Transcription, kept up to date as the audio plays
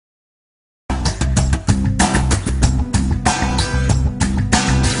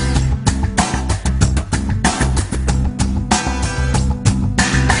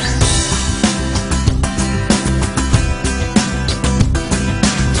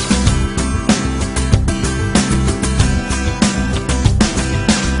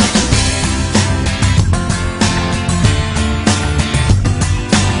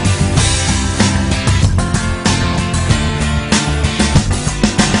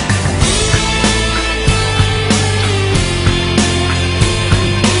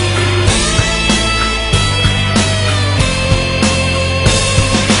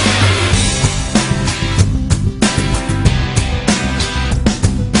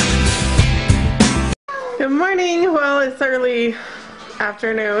Good morning. Well, it's early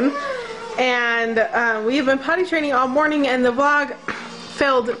afternoon, and we've been potty training all morning, and the vlog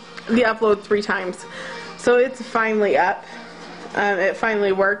failed the upload 3 times. So it's finally up. It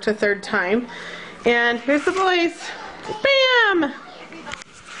finally worked a 3rd time. And here's the boys. Bam!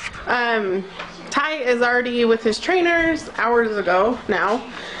 Ty is already with his trainers hours ago now.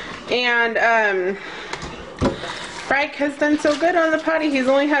 And Frank has done so good on the potty. He's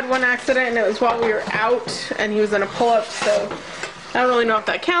only had 1 accident, and it was while we were out, and he was in a pull-up, so I don't really know if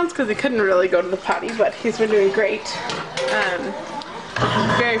that counts because he couldn't really go to the potty, but he's been doing great.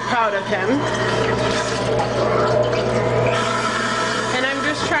 Very proud of him. And I'm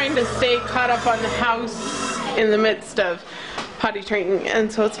just trying to stay caught up on the house in the midst of potty training, and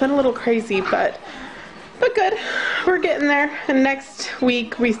so it's been a little crazy, but good. We're getting there, and next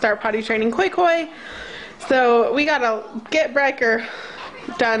week we start potty training Koi Koi. So we gotta get Brecker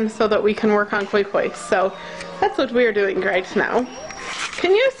done so that we can work on Koi Koi. So that's what we're doing right now.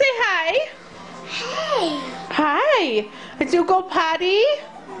 Can you say hi? Hi. Hi. Did you go potty?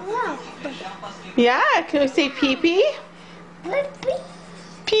 No. Yeah. Can you say pee pee?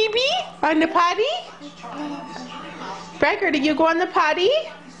 Pee pee on the potty? Brecker, did you go on the potty?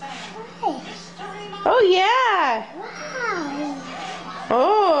 Oh yeah.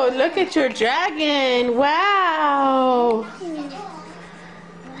 Oh, look at your dragon. Wow.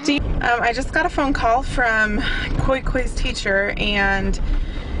 I just got a phone call from Koi Koi's teacher, and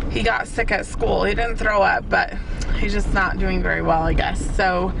he got sick at school. He didn't throw up, but he's just not doing very well, I guess.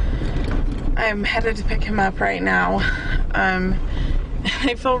 So I'm headed to pick him up right now.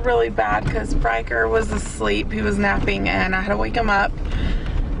 I feel really bad because Brecker was asleep. He was napping, and I had to wake him up.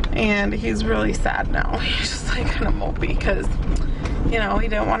 And he's really sad now. He's just like kind of mopey because, you know, he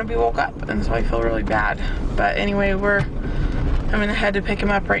didn't want to be woke up, and so I feel really bad. But anyway, I'm gonna head to pick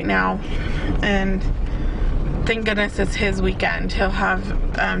him up right now, and thank goodness it's his weekend. He'll have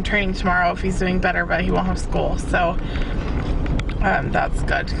training tomorrow if he's doing better, but he won't have school, so that's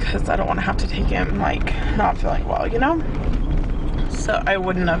good because I don't want to have to take him like not feeling well, you know. So I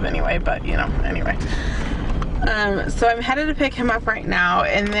wouldn't have anyway, but you know, anyway. So I'm headed to pick him up right now,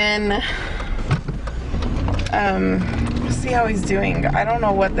 and then see how he's doing. I don't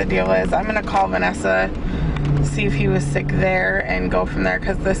know what the deal is. I'm gonna call Vanessa, see if he was sick there, and go from there,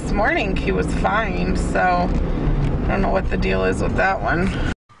 because this morning he was fine, so I don't know what the deal is with that one.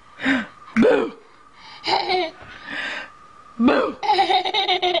 Boo! Boo!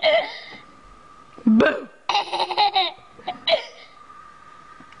 Boo!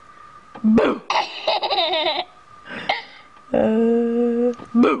 Boo!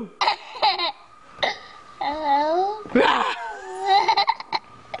 Boo! Hello? Ah!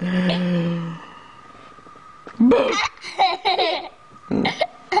 Boo! Boo!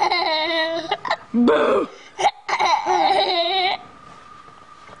 Boo!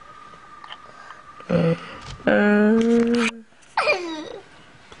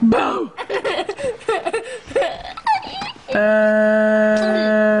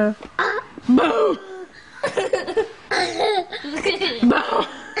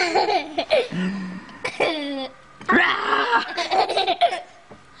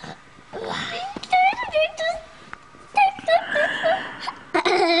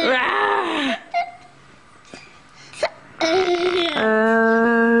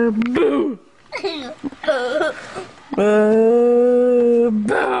 Boo! Boo!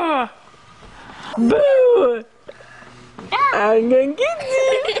 Boo! Boo! I'm gonna get you!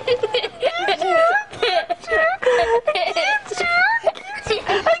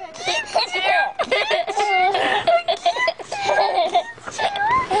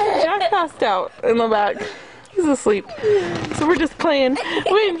 Jack passed out in the back. He's asleep. So we're just playing,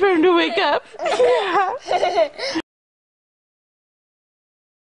 waiting for him to wake up.